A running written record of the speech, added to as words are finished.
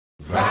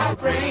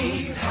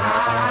Vibrate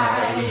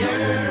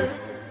higher.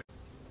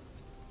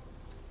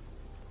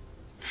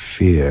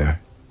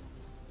 Fear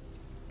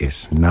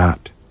is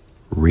not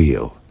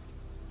real.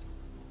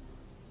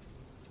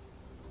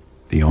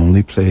 The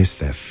only place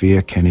that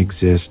fear can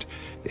exist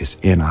is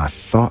in our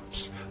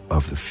thoughts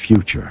of the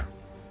future.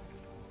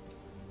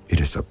 It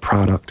is a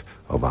product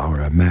of our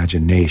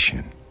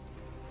imagination,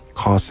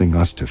 causing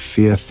us to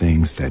fear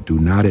things that do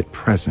not at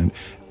present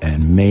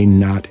and may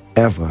not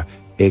ever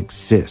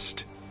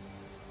exist.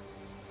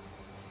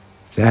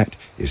 That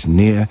is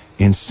near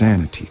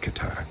insanity,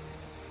 Qatar.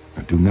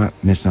 Now, do not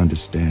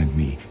misunderstand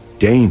me.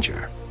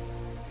 Danger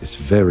is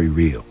very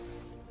real,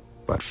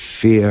 but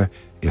fear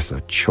is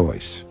a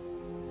choice.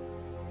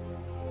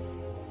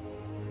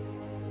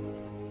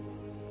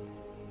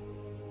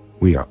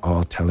 We are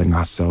all telling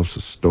ourselves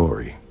a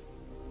story.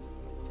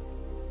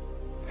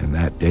 And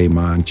that day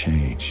mine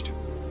changed.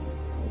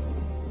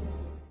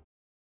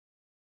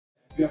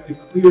 You have to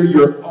clear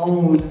your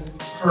own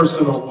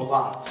personal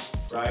blocks,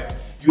 right?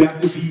 You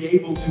have to be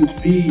able to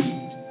be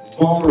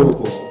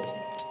vulnerable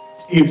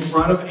in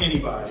front of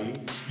anybody.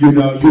 You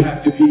know, you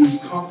have to be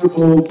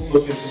comfortable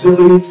looking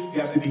silly. You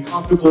have to be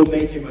comfortable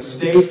making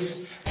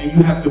mistakes. And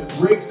you have to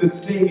break the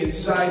thing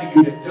inside of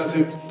you that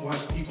doesn't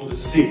want people to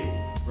see,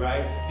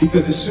 right?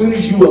 Because as soon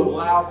as you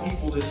allow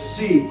people to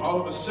see,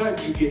 all of a sudden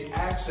you get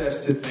access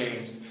to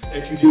things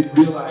that you didn't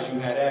realize you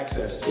had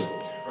access to,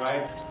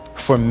 right?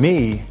 For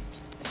me,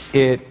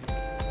 it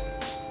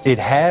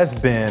has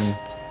been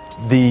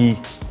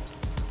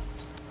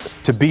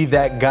to be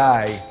that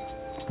guy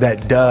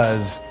that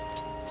does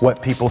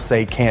what people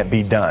say can't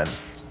be done,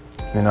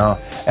 you know?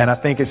 And I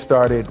think it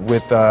started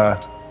with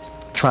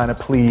trying to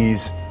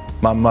please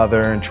my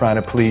mother and trying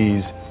to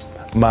please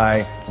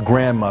my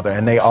grandmother,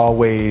 and they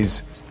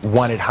always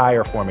wanted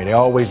higher for me. They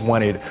always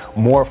wanted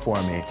more for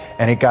me.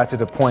 And it got to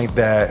the point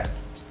that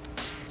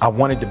I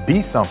wanted to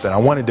be something. I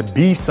wanted to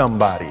be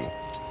somebody.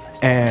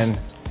 And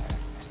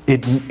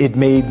it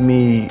made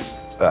me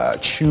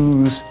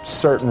choose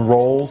certain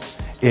roles.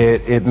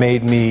 It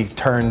made me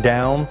turn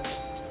down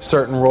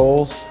certain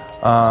roles.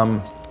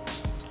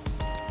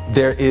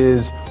 There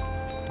is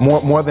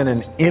more than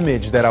an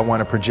image that I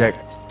want to project.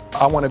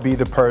 I want to be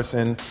the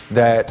person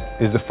that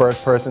is the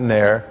first person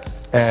there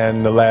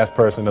and the last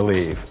person to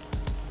leave.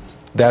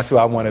 That's who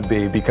I want to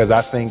be, because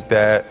I think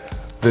that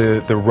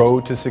the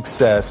road to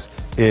success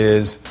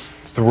is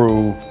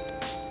through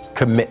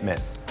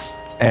commitment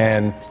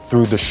and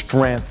through the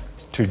strength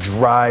to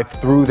drive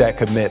through that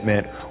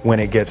commitment when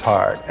it gets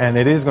hard. And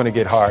it is going to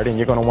get hard, and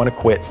you're going to want to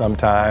quit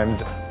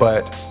sometimes,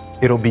 but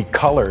it'll be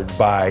colored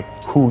by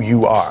who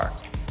you are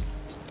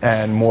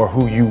and more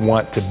who you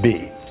want to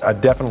be. I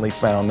definitely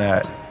found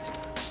that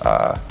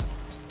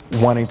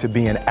wanting to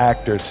be an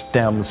actor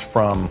stems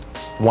from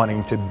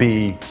wanting to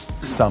be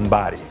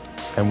somebody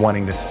and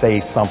wanting to say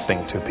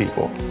something to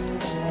people.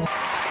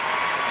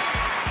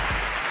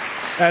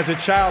 As a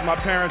child, my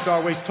parents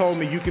always told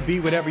me you could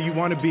be whatever you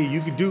want to be. You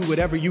could do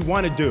whatever you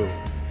want to do.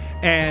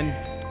 And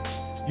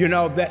you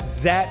know,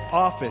 that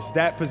office,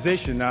 that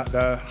position,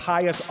 the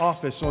highest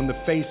office on the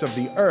face of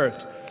the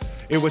earth,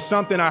 it was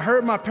something I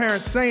heard my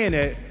parents saying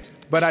it,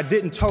 but I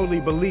didn't totally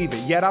believe it.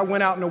 Yet I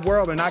went out in the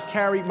world and I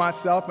carried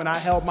myself and I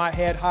held my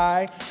head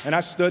high and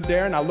I stood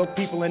there and I looked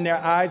people in their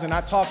eyes and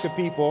I talked to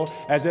people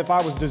as if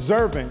I was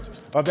deserving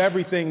of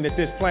everything that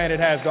this planet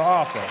has to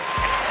offer.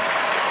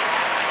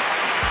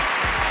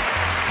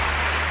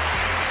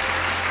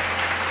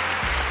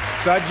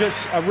 So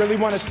I really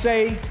want to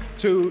say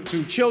to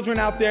children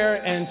out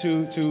there and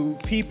to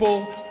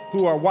people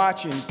who are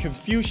watching,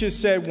 Confucius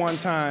said one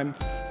time,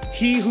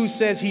 he who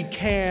says he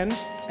can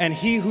and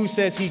he who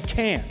says he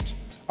can't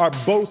are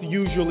both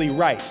usually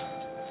right.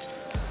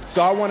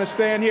 So I want to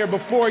stand here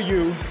before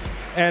you,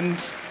 and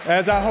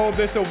as I hold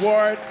this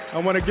award, I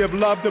want to give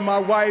love to my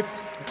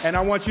wife, and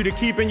I want you to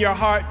keep in your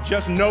heart,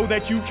 just know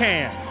that you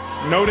can.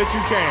 Know that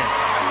you can.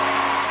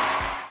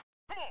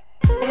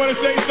 I want to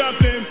say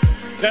something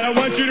that I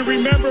want you to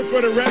remember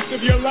for the rest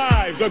of your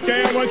lives,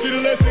 okay? I want you to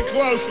listen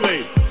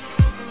closely.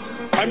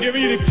 I'm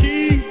giving you the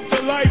key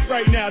to life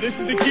right now. This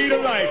is the key to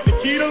life. The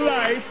key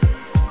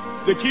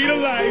to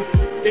life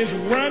is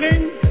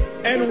running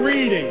and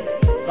reading,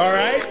 all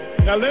right?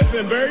 Now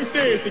listen, very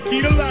serious. The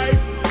key to life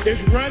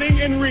is running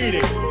and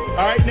reading. All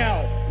right,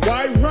 now,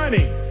 why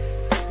running?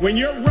 When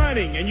you're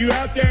running and you're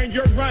out there and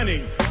you're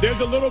running,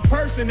 there's a little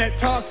person that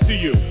talks to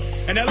you.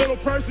 And that little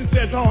person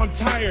says, oh, I'm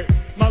tired.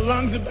 My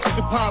lungs are about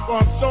to pop. Oh,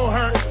 I'm so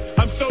hurt.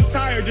 I'm so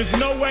tired. There's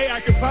no way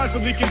I could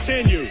possibly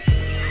continue.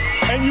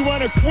 And you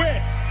want to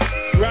quit,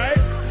 right?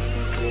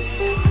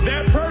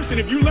 That person,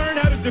 if you learn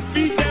how to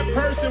defeat that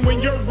person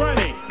when you're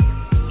running,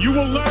 you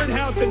will learn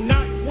how to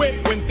not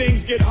quit when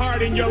things get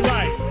hard in your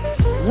life.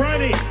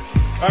 Running,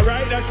 all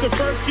right? That's the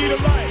first key to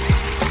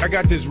life. I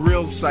got this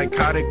real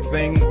psychotic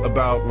thing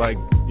about, like,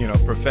 you know,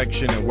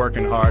 perfection and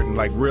working hard. And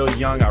like real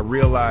young, I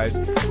realized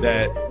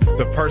that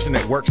the person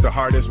that works the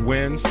hardest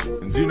wins.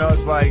 And, you know,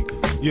 it's like,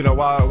 you know,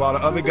 while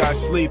the other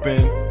guy's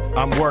sleeping,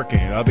 I'm working.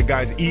 The other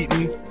guy's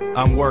eating,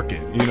 I'm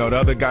working. You know, the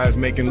other guy's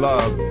making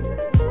love,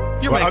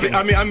 You're Well, making.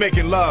 I mean, I'm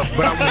making love,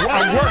 but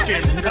I'm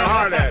working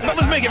hard at But it.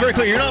 let's make it very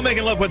clear. You're not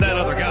making love with that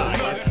other guy.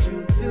 What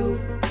you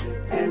do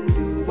and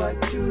do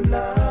what you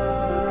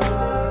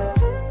love.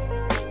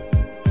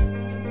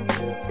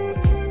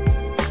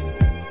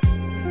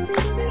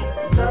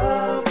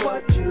 Love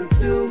what you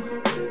do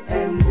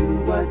and do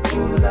what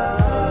you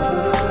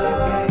love.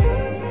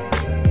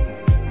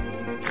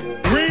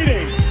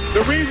 Reading.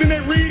 The reason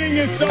that reading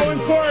is so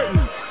important.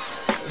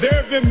 There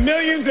have been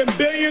millions and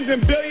billions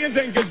and billions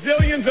and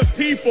gazillions of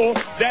people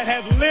that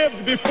have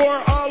lived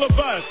before all of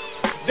us.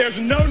 There's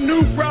no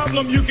new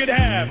problem you could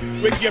have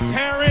with your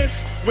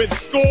parents, with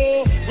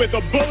school, with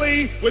a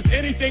bully, with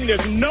anything.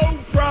 There's no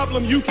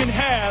problem you can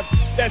have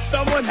that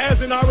someone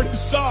hasn't already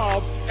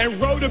solved and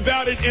wrote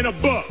about it in a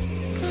book.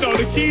 So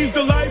the keys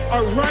to life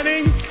are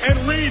running and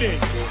reading.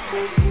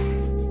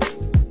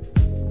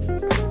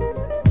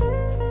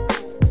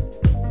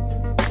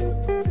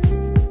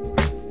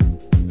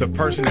 The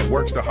person that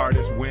works the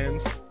hardest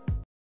wins.